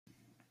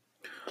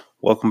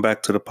Welcome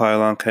back to the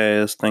Pylon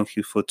Cast. Thank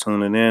you for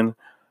tuning in.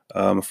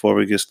 Before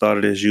we get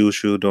started, as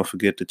usual, don't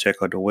forget to check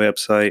out the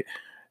website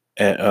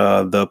at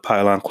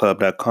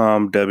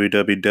thepylonclub.com,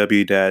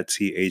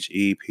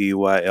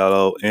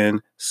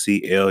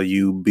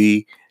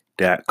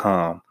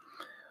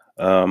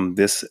 www.thepylonclub.com.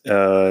 This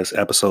is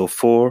episode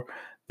 4.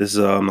 This is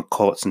the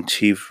Colts and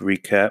Chiefs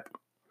recap.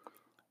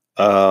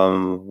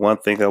 One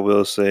thing I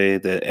will say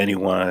that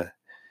anyone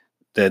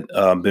that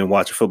been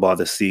watching football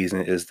this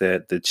season is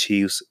that the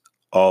Chiefs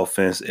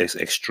offense is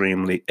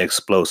extremely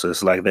explosive.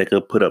 It's like they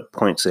could put up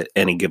points at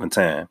any given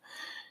time.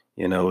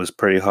 It's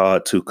pretty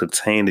hard to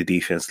contain the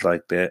defense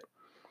like that.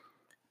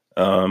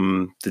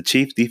 The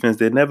Chiefs defense,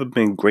 they've never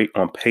been great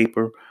on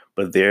paper,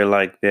 but they're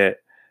like that.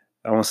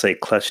 I won't say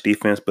clutch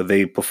defense, but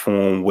they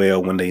perform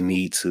well when they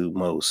need to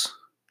most.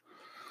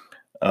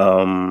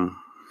 The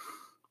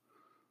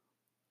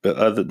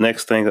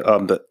next thing,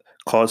 the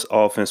Colts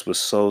offense was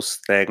so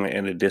stagnant,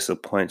 and it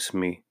disappoints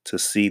me to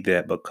see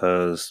that,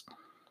 because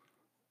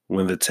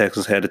when the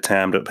Texans had a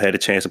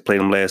chance to play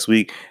them last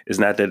week, it's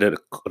not that the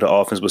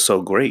offense was so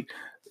great,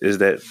 is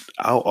that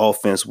our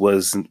offense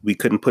we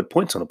couldn't put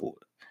points on the board,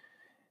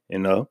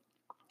 And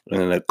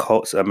the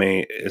Colts,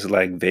 it's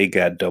like they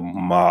got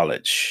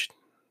demolished.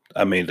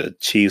 The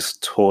Chiefs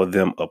tore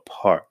them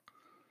apart,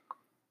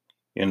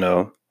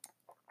 And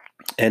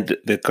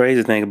the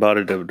crazy thing about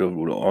it,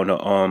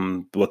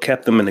 what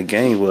kept them in the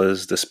game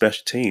was the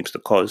special teams. The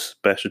Colts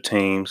special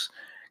teams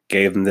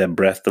gave them that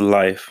breath of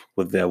life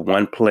with that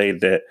one play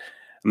that,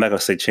 I'm not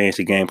gonna say changed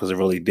the game, because it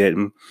really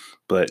didn't,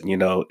 but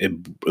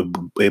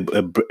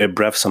it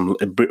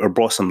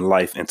brought some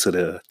life into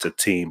the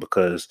team,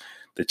 because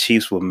the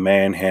Chiefs were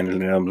manhandling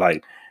them.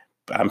 Like,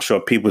 I'm sure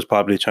people was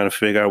probably trying to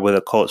figure out where the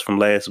Colts from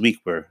last week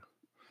were.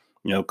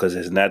 Because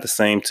it's not the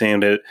same team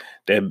that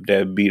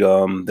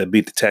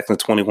beat the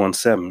Texans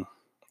 21-7.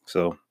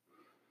 So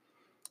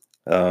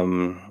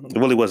it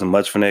really wasn't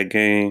much from that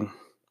game.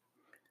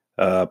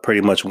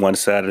 Pretty much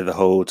one-sided the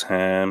whole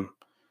time.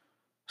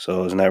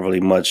 So it's not really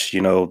much,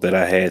 that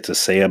I had to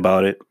say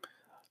about it,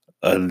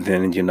 other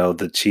than,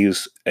 the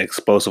Chiefs'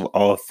 explosive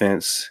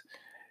offense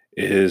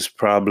is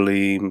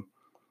probably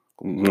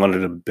one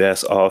of the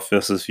best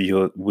offenses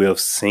we've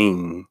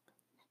seen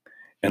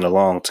in a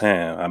long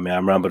time. I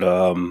remember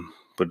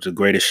the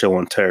greatest show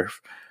on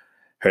turf.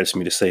 Hurts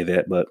me to say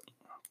that, but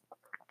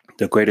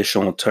the greatest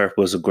show on turf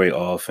was a great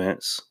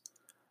offense.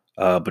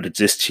 But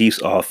this Chiefs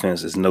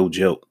offense is no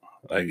joke.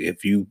 Like,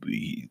 if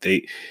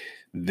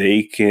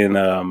they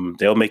can,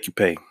 they'll make you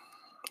pay.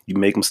 You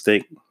make a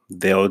mistake,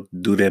 they'll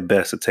do their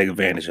best to take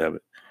advantage of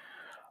it.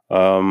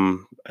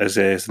 As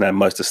there's not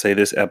much to say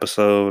this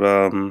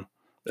episode.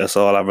 That's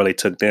all I really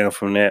took down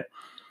from that.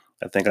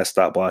 I think I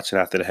stopped watching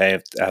after the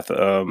half,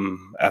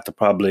 after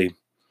probably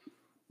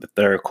the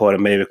third quarter,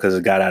 maybe, because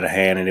it got out of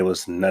hand and it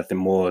was nothing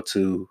more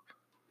to,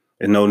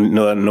 and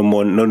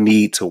no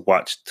need to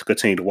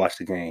continue to watch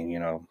the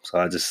game, So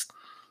I just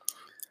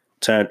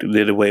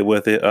did away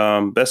with it.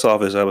 Best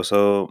off this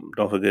episode.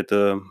 Don't forget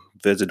to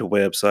visit the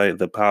website,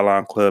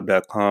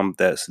 thepylonclub.com.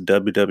 That's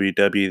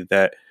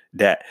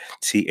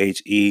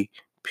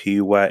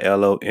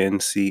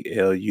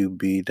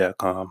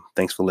www.thepylonclub.com.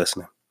 Thanks for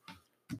listening.